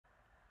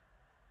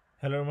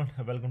Hello everyone,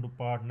 welcome to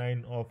part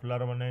 9 of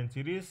Laravel 9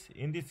 series.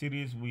 In this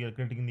series, we are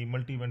creating the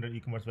multi-vendor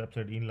e-commerce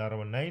website in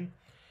Laravel 9,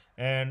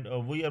 and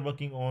we are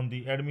working on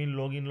the admin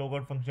login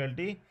logout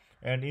functionality.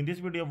 And in this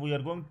video, we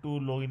are going to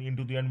log in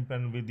into the admin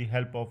panel with the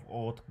help of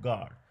auth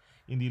guard.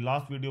 In the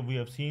last video, we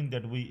have seen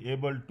that we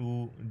able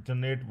to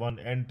generate one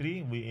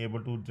entry, we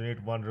able to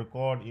generate one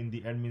record in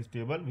the admins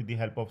table with the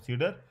help of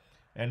header.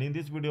 And in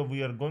this video,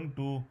 we are going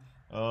to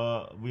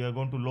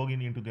log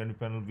in into the admin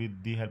panel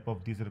with the help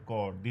of this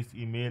record, this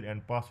email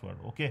and password.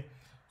 Okay,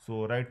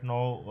 so right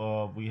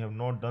now we have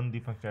not done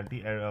the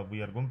functionality.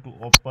 We are going to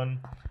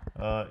open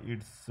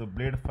its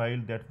blade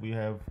file that we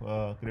have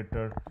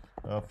created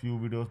a few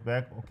videos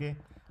back. Okay,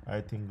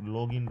 I think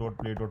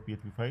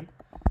login.blade.php file.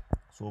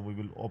 So we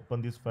will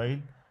open this file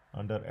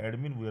under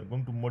admin. We are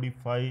going to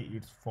modify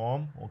its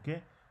form.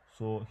 Okay,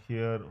 so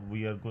here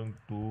we are going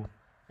to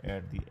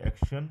add the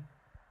action.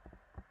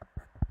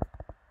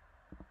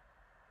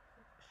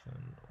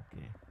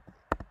 Okay,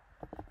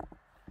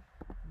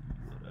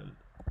 URL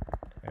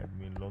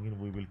admin login.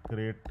 We will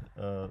create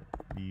the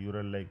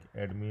URL like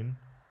admin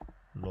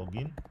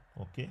login.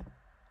 Okay,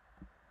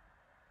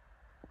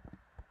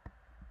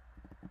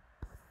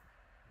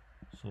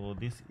 so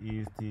this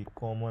is the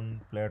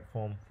common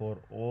platform for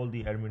all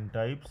the admin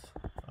types.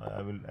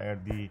 I will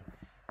add the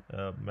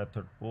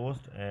method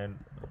post, and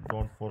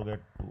don't forget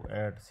to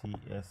add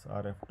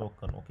CSRF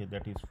token. Okay,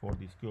 that is for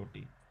the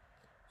security.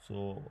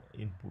 So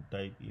input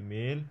type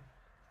email,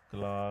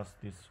 class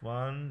this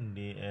one,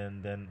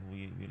 and then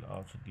we will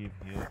also give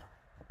here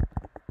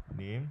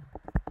name,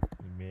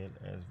 email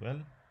as well.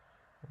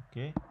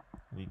 Okay,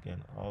 we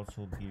can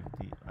also give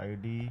the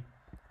ID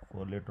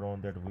for later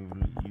on that we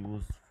will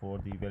use for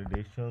the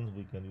validations.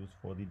 We can use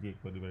for the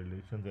jQuery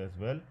validations as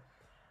well.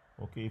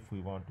 Okay, if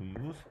we want to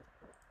use.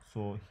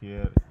 So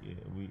here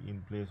we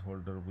in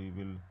placeholder we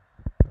will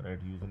write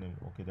username.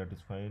 Okay, that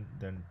is fine.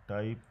 Then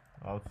type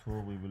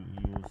also we will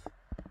use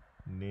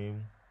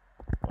name,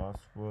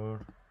 password,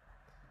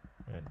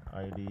 and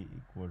ID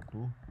equal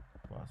to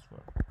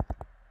password.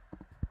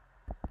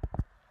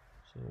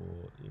 So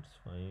it's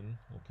fine.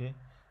 Okay,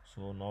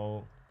 so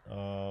now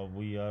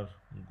we are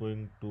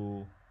going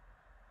to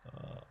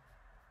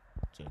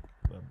check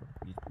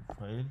web.php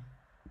file.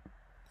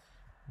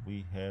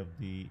 We have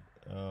the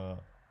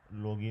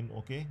login.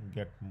 Okay,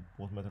 get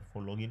post method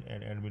for login,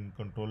 and admin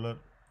controller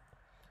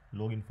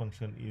login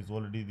function is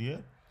already there,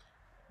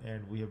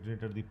 and we have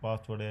generated the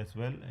password as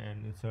well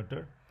and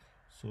inserted.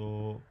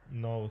 So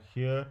now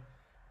here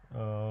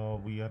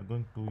we are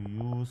going to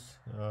use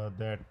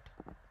that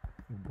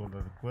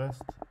dollar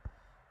request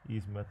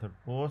is method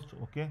post.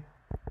 Okay,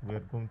 we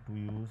are going to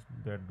use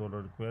that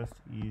dollar request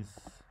is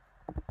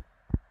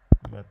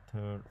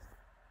method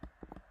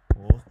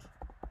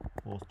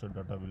posted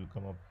data will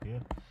come up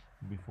here.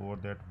 Before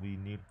that we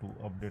need to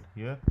update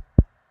here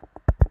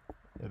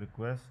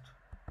request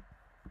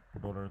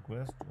dollar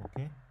request.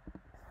 Okay,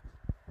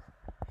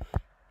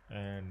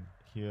 and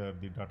here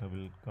the data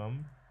will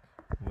come.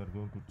 We are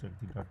going to check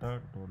the data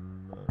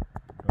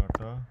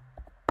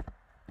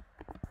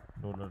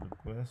dollar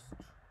request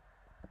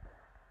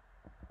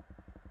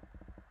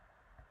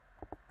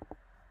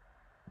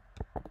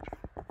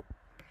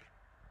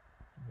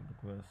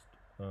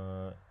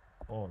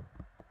all.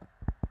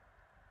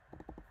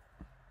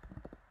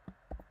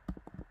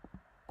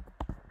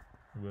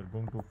 We are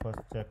going to first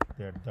check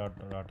that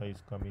data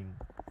is coming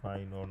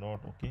fine or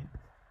not. Okay,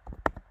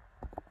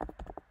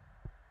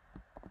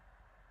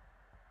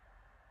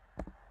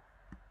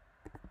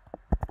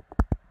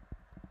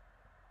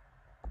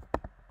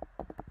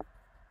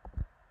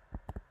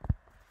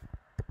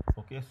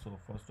 okay, so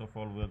first of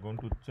all we are going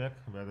to check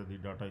whether the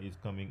data is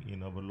coming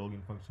in our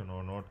login function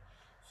or not.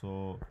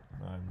 So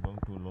I'm going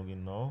to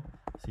login now.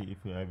 See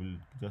if I will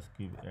just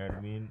give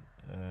admin,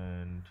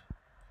 and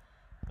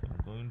I'm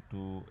going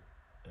to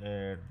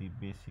add the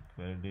basic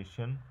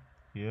validation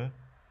here,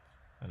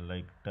 and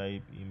like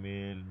type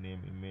email,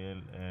 name email,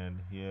 and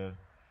here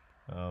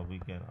we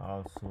can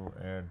also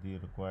add the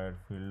required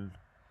field.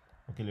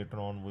 Okay, later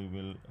on we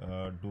will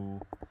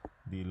do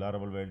the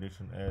Laravel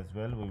validation as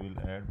well. We will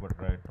add, but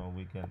right now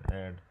we can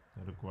add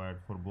required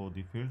for both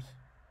the fields.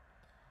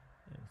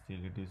 And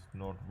still it is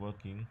not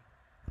working.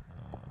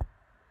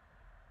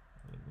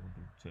 We're going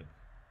to check.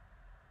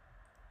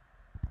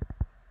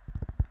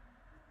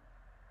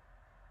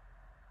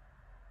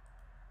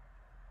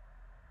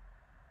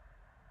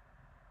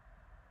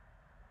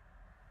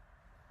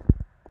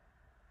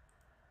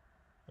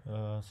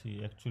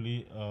 See,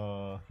 actually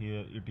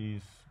here it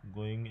is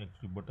going.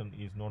 Actually button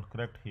is not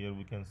correct. Here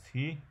we can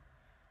see.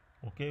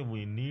 Okay,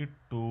 we need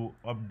to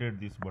update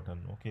this button.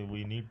 Okay,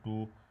 we need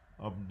to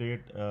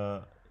update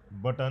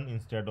button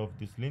instead of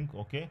this link.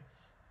 Okay,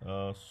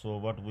 so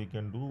what we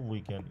can do,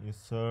 we can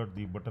insert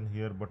the button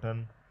here,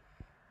 button,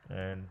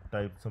 and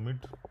type submit,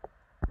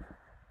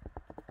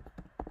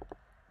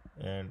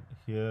 and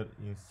here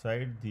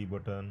inside the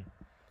button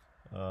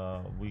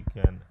we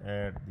can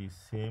add the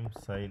same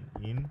sign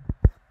in,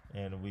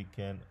 and we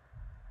can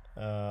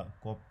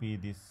copy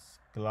this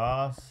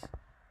class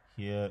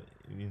here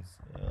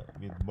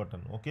with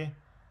button. Okay,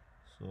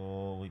 so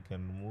we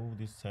can remove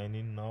this sign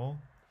in now,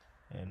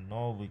 and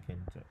now we can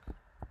check.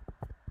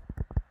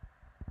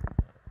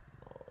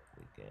 Now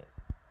we can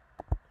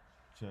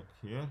check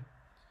here,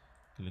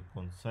 click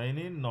on sign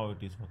in. Now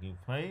it is working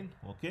fine.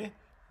 Okay,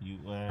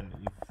 and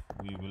if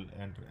we will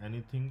enter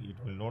anything, it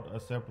will not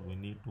accept. We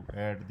need to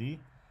add the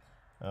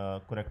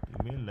correct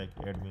email, like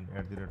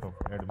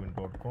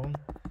admin@admin.com,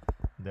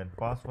 then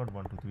password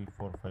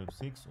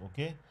 123456.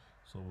 Okay,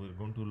 so we're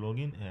going to log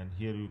in, and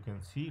here you can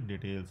see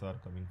details are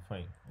coming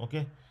fine.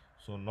 Okay,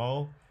 so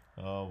now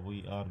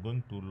we are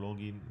going to log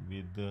in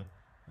with the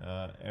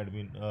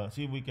admin.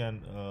 See, we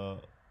can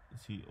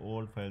see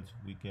all files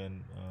we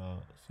can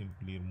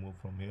simply remove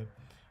from here.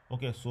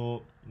 Okay,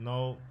 so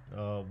now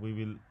we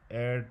will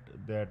add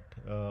that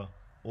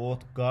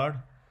auth guard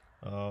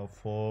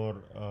for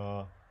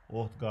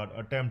auth guard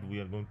attempt we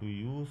are going to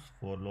use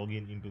for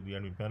login into the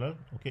admin panel.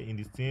 Okay, in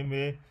the same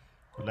way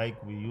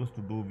like we used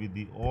to do with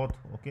the auth.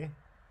 Okay,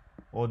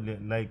 or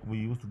like we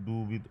used to do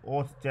with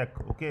auth check.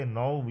 Okay,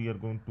 now we are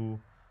going to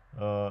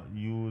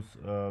use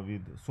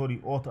with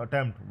auth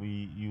attempt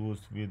we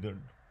used with the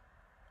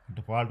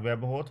default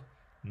web auth.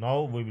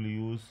 Now we will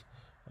use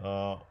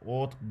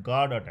auth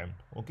guard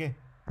attempt. Okay,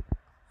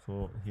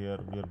 so here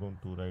we are going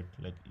to write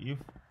like if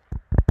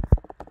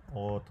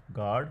auth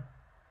guard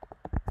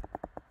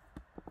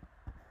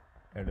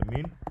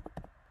admin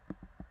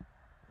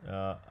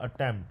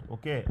attempt.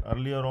 Okay,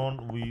 earlier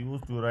on we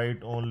used to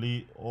write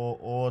only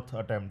auth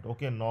attempt.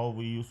 Okay, now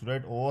we used to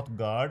write auth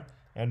guard.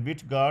 And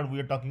which guard we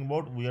are talking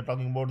about? We are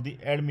talking about the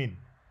admin.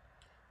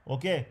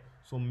 Okay,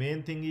 so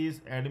main thing is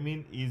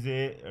admin is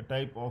a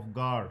type of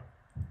guard.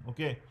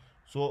 Okay,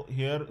 so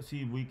here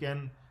see we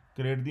can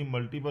create the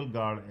multiple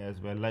guard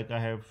as well, like I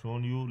have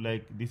shown you.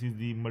 Like this is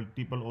the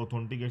multiple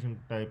authentication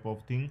type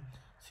of thing.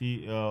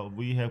 See,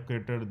 we have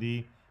created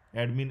the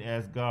admin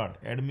as guard.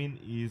 Admin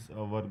is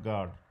our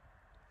guard.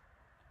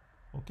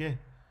 Okay,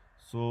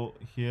 so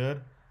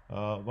here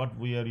what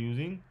we are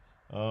using,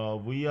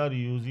 we are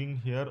using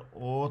here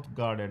auth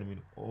guard admin,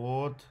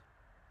 auth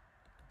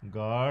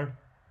guard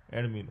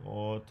admin,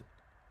 auth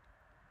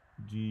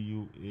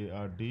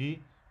guard,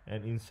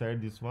 and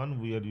inside this one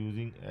we are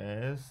using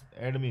as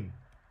admin.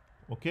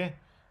 Okay,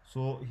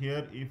 so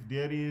here if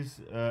there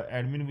is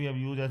admin we have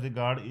used as a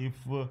guard. If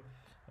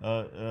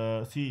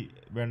see,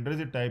 vendor is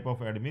a type of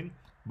admin,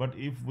 but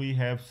if we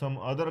have some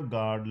other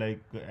guard,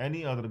 like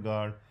any other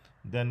guard,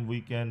 then we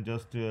can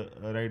just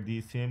write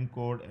the same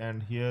code,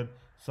 and here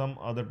some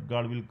other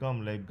guard will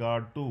come, like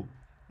guard 2,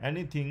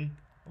 anything.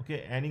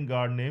 Okay, any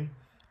guard name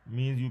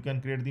means you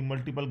can create the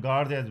multiple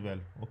guards as well.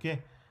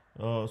 Okay,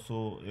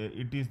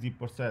 it is the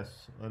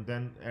process.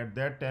 Then at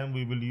that time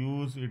we will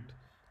use it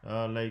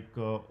like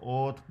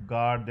auth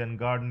guard, then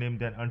guard name,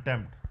 then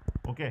attempt.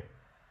 Okay,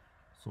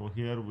 so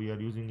here we are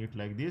using it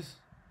like this,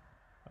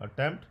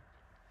 attempt,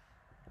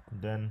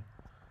 then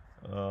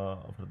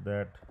after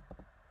that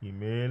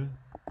email.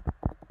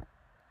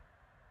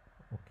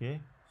 Okay,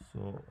 so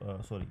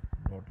sorry,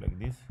 not like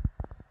this.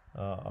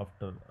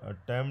 After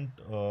attempt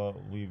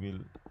we will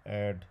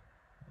add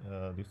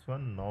this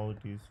one. Now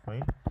it is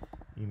fine,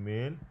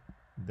 email,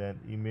 then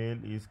email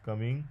is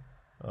coming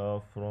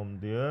from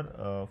there,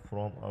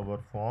 from our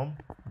form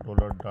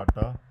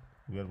 $data.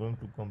 We are going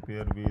to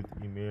compare with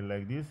email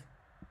like this,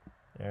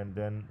 and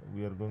then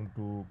we are going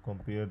to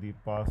compare the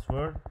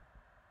password.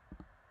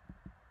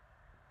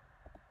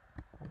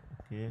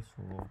 Okay,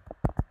 so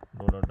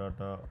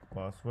 $data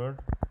password.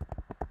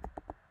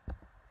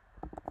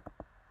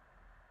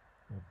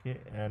 Okay,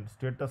 and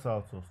status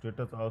also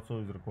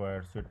is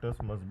required.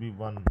 Status must be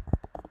 1.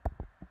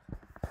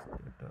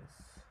 Status.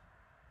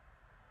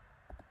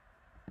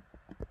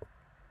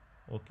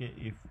 Okay,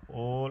 if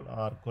all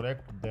are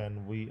correct,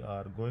 then we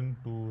are going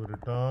to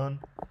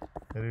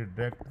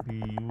redirect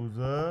the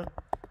user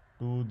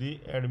to the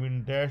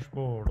admin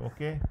dashboard.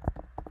 Okay,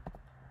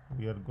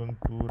 we are going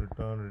to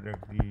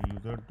redirect the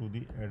user to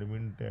the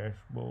admin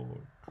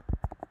dashboard.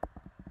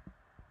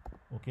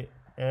 Okay,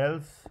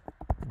 else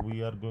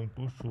we are going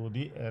to show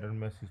the error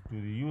message to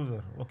the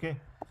user. Okay,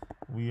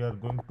 we are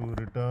going to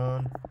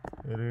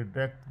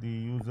redirect the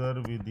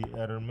user with the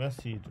error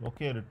message.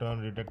 Okay,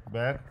 redirect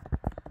back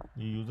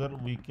the user.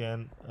 We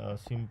can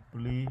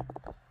simply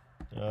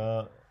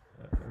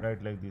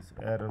write like this,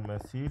 error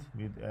message,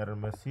 with error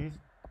message,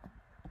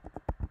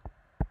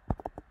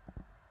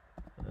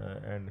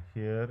 and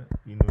here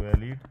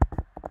invalid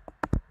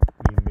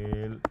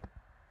email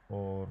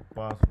or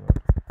password.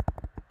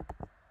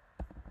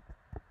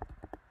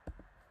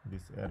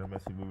 This error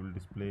message we will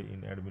display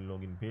in admin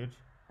login page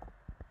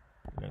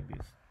like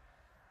this.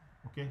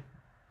 Okay,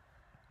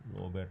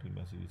 low battery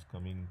message is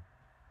coming.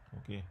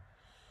 Okay,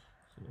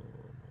 so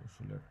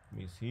let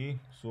me see.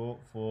 So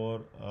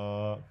for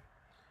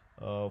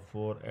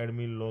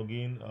admin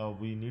login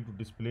we need to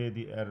display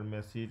the error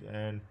message,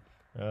 and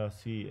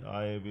see,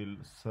 I will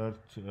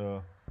search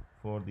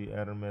for the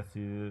error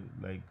message,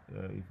 like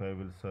if I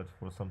will search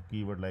for some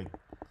keyword like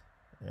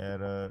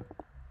error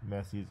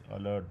message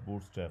alert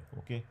bootstrap.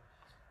 Okay,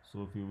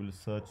 So if you will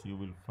search, you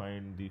will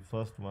find the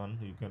first one.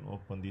 You can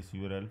open this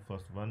URL,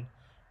 first one,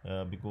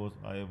 because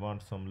I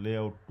want some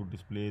layout to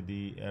display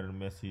the error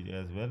message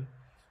as well.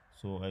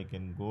 So I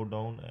can go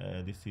down.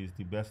 This is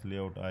the best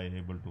layout I am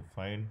able to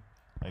find.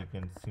 I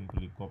can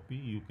simply copy.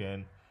 You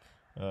can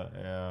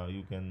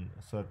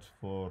search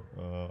for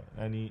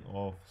any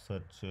of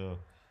such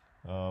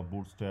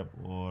bootstrap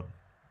or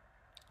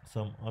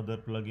some other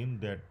plugin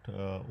that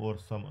or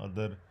some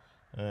other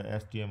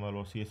HTML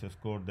or CSS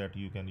code that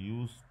you can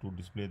use to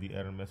display the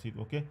error message.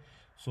 Okay,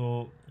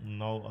 so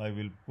now I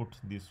will put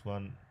this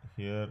one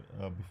here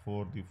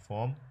before the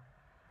form.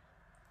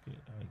 Okay,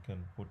 I can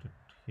put it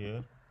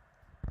here.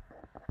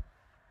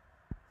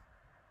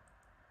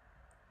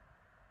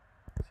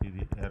 See,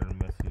 the error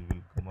message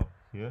will come up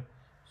here.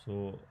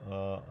 So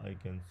I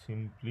can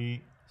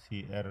simply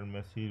see error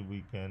message.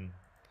 We can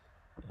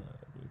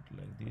do it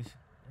like this,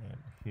 and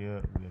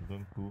here we are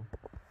going to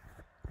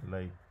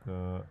like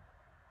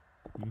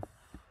if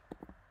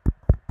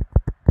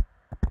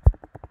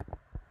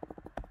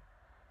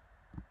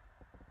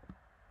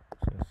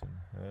session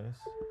has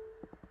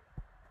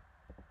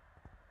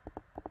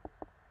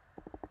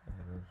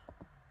error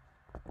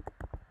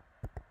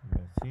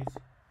message,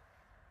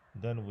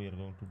 then we are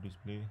going to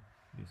display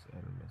this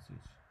error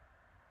message.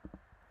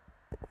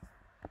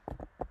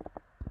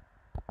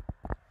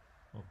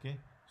 Okay,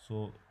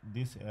 so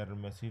this error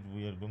message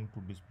we are going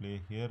to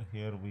display here.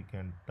 Here we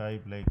can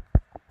type like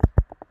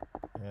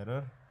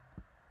error.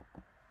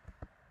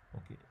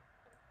 Okay,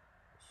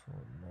 so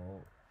now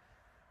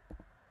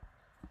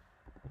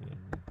we are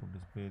going to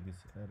display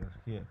this error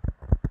here.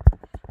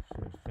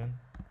 Session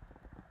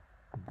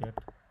get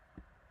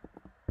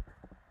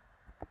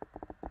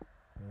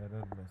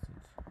error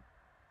message.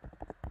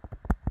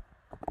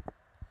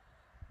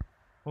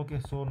 Okay,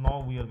 so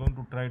now we are going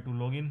to try to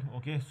log in.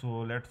 Okay, so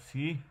let's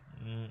see.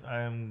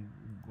 I am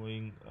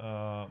going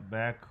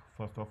back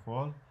first of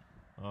all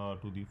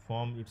to the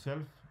form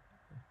itself.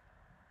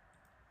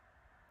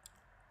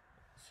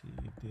 See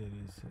if there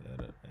is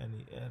error,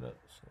 any error.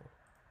 So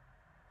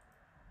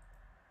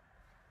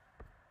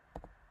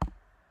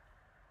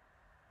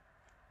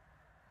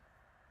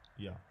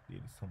yeah, there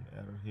is some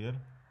error here.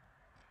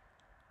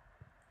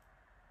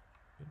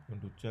 I'm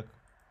going to check.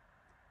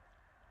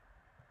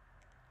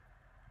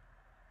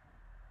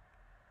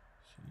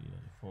 See, I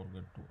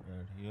forgot to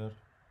add here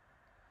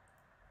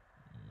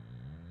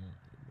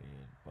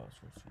email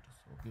password status.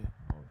 Okay,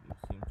 now it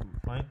seems to be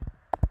fine.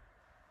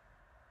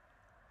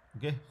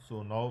 Okay,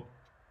 so now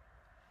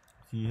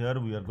see, here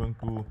we are going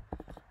to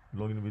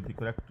log in with the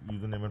correct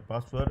username and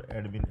password,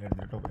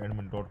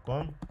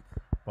 admin@admin.com.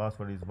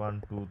 Password is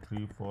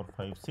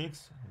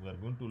 123456. We are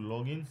going to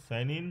log in,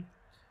 sign in.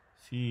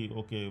 See,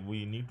 okay,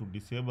 we need to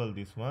disable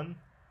this one.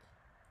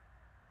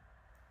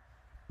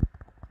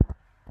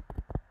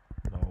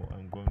 Now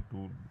I'm going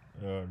to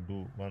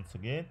do once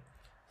again,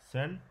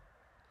 send.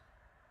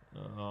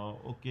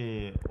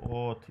 Okay,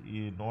 auth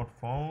is not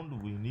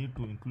found. We need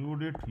to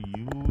include it.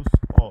 Use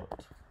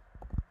auth.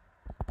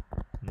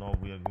 Now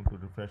we are going to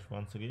refresh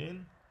once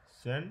again,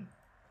 send,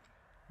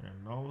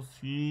 and now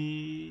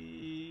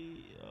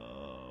see,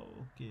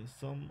 okay,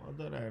 some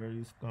other error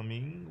is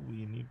coming.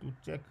 We need to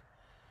check.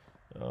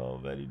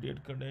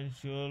 Validate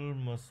credential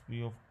must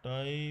be of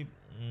type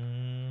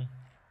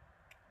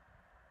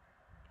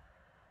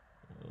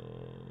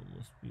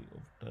must be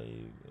of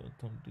type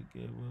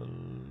authenticable.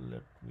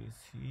 Let me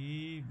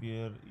see,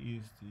 where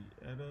is the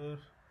error?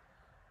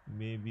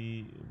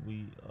 Maybe we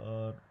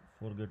are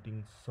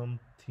forgetting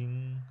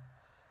something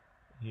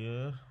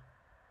here.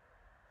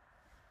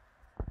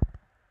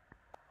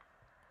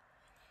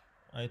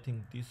 I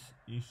think this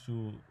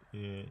issue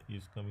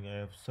is coming. I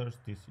have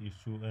searched this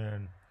issue,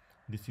 and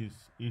this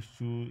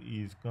issue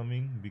is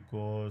coming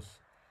because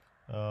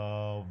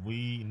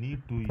we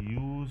need to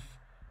use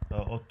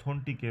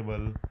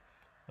authenticable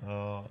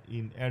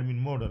in admin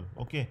model.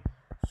 Okay,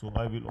 so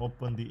I will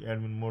open the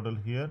admin model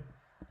here,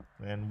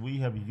 and we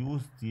have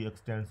used the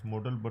extends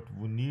model, but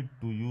we need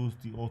to use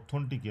the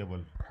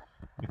authenticable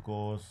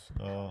because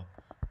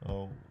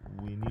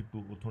we need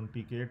to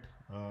authenticate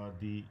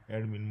the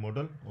admin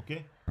model.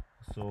 Okay,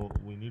 so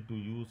we need to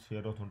use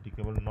here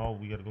authenticable. Now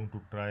we are going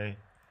to try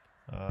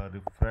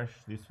refresh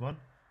this one,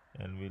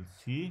 and we'll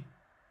see.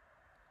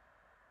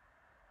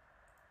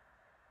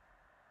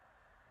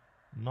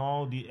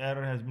 Now the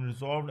error has been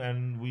resolved,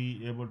 and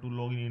we able to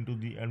log in into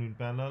the admin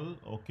panel.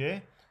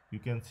 Okay, you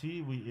can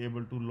see we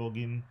able to log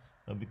in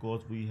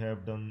because we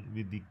have done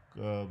with the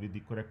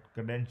correct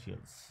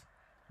credentials.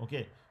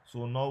 Okay,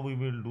 so now we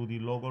will do the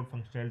logout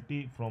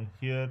functionality. From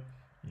here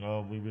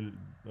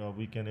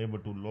we can able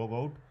to log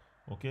out.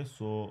 Okay,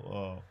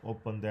 so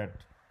open that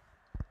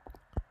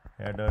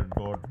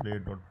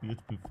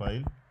header.blade.php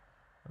file,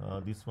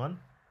 this one,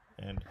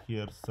 and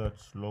here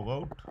search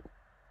logout.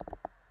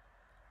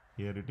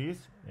 Here it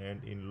is,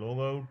 and in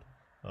logout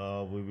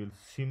we will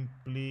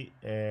simply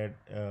add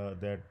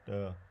that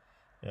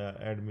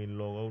admin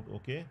logout.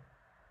 Okay,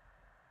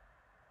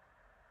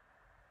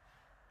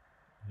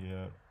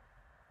 here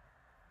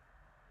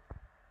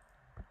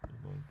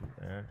going to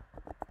add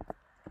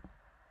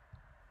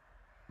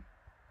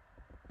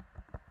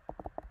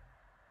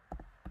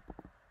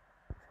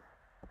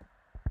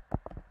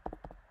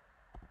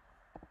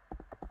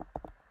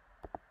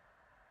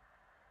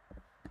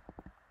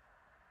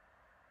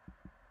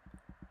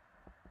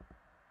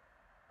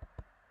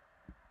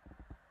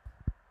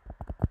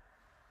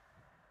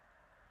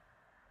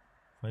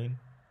fine.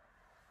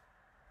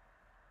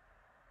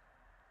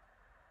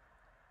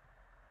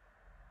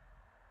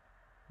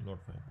 Not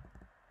fine.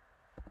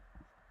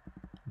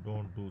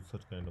 Don't do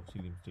such kind of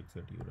silly mistakes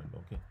at your end.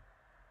 Okay,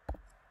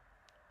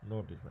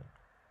 not it fine.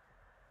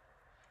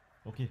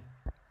 Okay,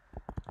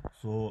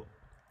 so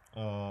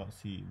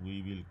see,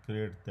 we will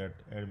create that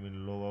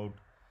admin logout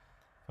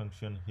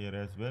function here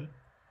as well.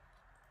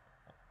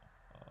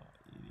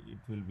 It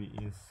will be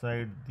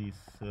inside this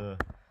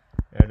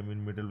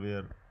admin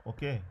middleware.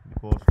 Okay,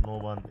 because no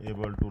one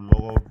able to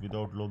log out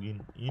without login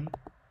in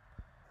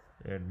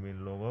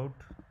admin logout,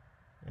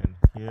 and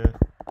here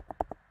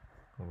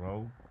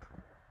route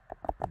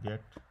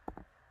get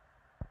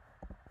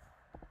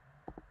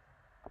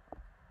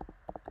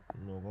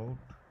logout.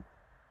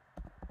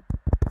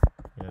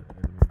 Here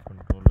admin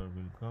controller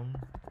will come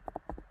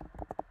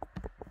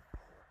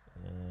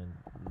and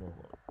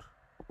logout.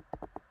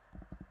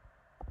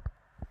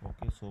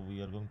 Okay, so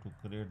we are going to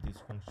create this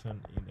function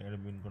in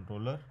admin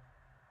controller.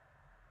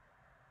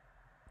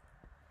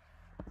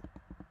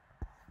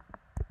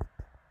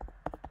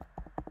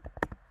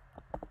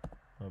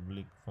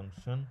 Public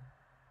function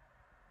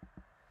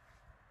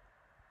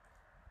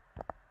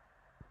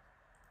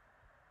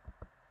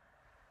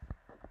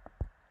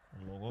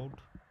logout.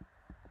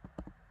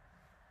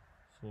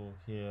 So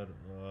here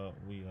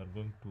we are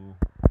going to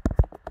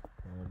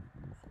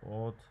use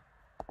auth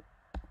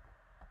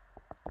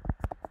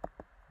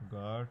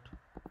guard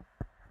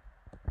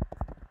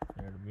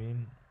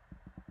admin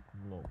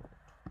logout.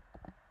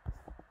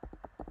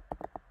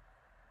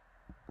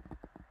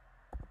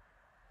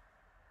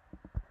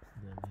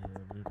 Then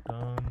here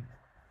return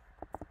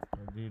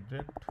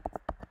redirect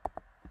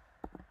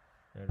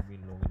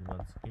admin login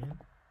once again.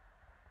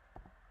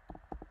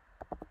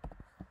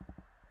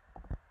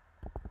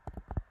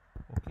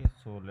 Okay,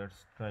 so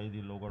let's try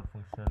the logout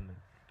function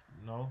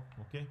now.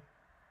 Okay,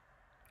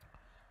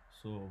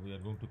 so we are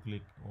going to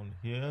click on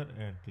here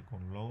and click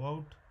on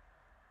logout,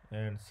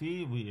 and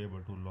see we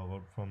able to log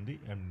out from the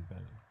admin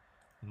panel.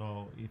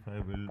 Now if I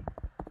will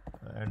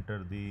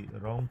enter the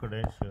wrong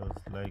credentials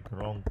like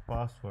wrong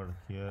password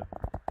here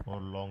or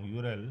long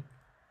URL,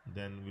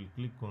 then we'll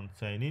click on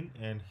sign in,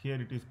 and here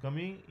it is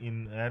coming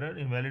in error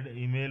invalid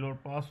email or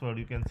password.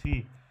 You can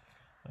see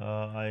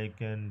I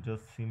can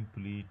just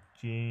simply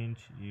change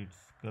its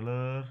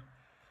color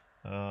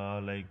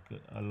like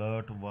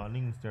alert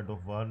warning instead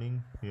of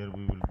warning. Here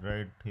we will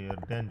write here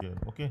danger.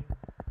 Okay,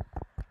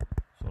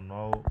 so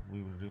now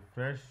we will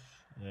refresh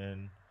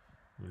and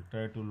we'll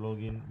try to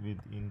log in with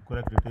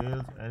incorrect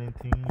details.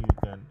 Anything you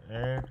can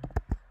add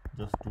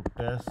just to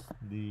test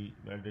the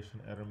validation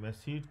error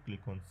message.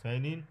 Click on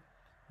sign in,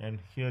 and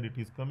here it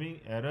is coming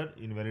error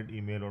invalid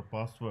email or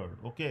password.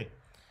 Okay,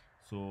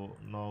 so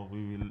now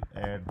we will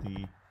add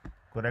the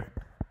correct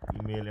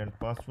email and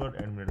password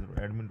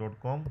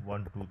admin.com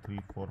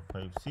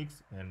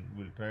 123456, and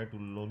we'll try to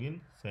log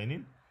in, sign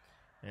in,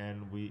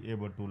 and we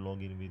able to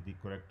log in with the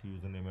correct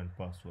username and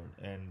password,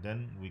 and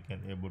then we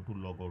can able to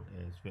log out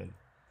as well.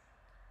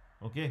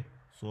 Okay,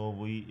 so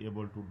we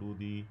able to do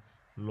the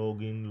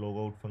login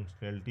logout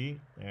functionality,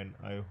 and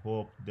I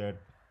hope that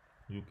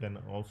you can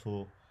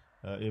also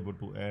able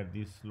to add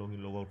this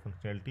login logout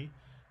functionality.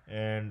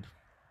 And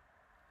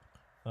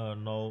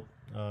now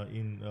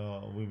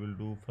we will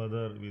do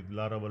further with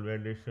Laravel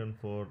validation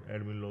for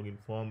admin login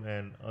form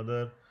and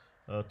other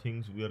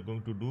things we are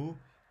going to do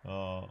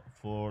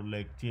for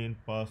like change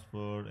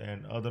password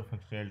and other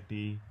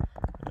functionality.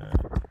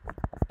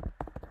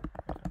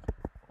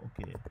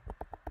 Okay,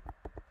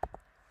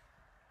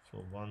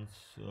 so once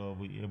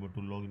we able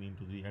to log in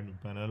into the admin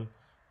panel,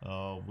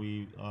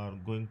 we are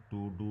going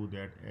to do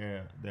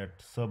that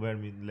sub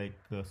admin like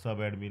sub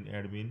admin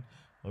admin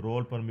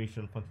role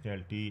permission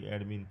functionality.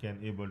 Admin can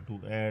able to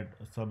add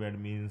sub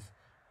admins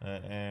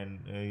and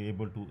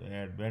able to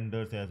add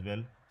vendors as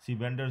well. See,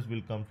 vendors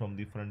will come from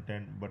the front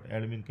end, but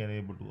admin can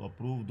able to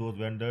approve those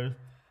vendors.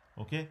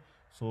 Okay,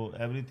 so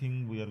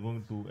everything we are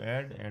going to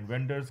add, and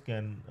vendors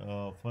can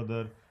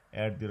further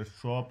add their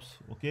shops.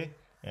 Okay,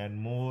 and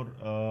more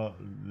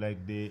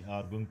like they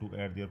are going to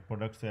add their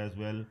products as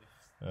well.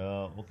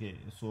 Okay,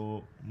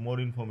 so more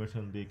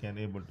information they can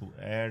able to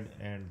add,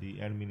 and the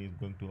admin is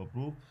going to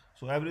approve.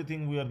 So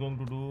everything we are going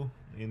to do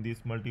in this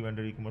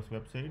multi-vendor e-commerce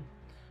website.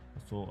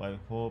 So I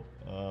hope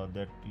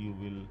that you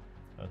will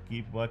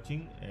keep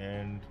watching,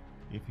 and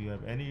if you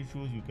have any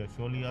issues you can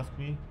surely ask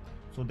me.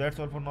 So that's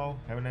all for now.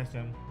 Have a nice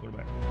time.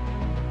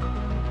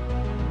 Goodbye.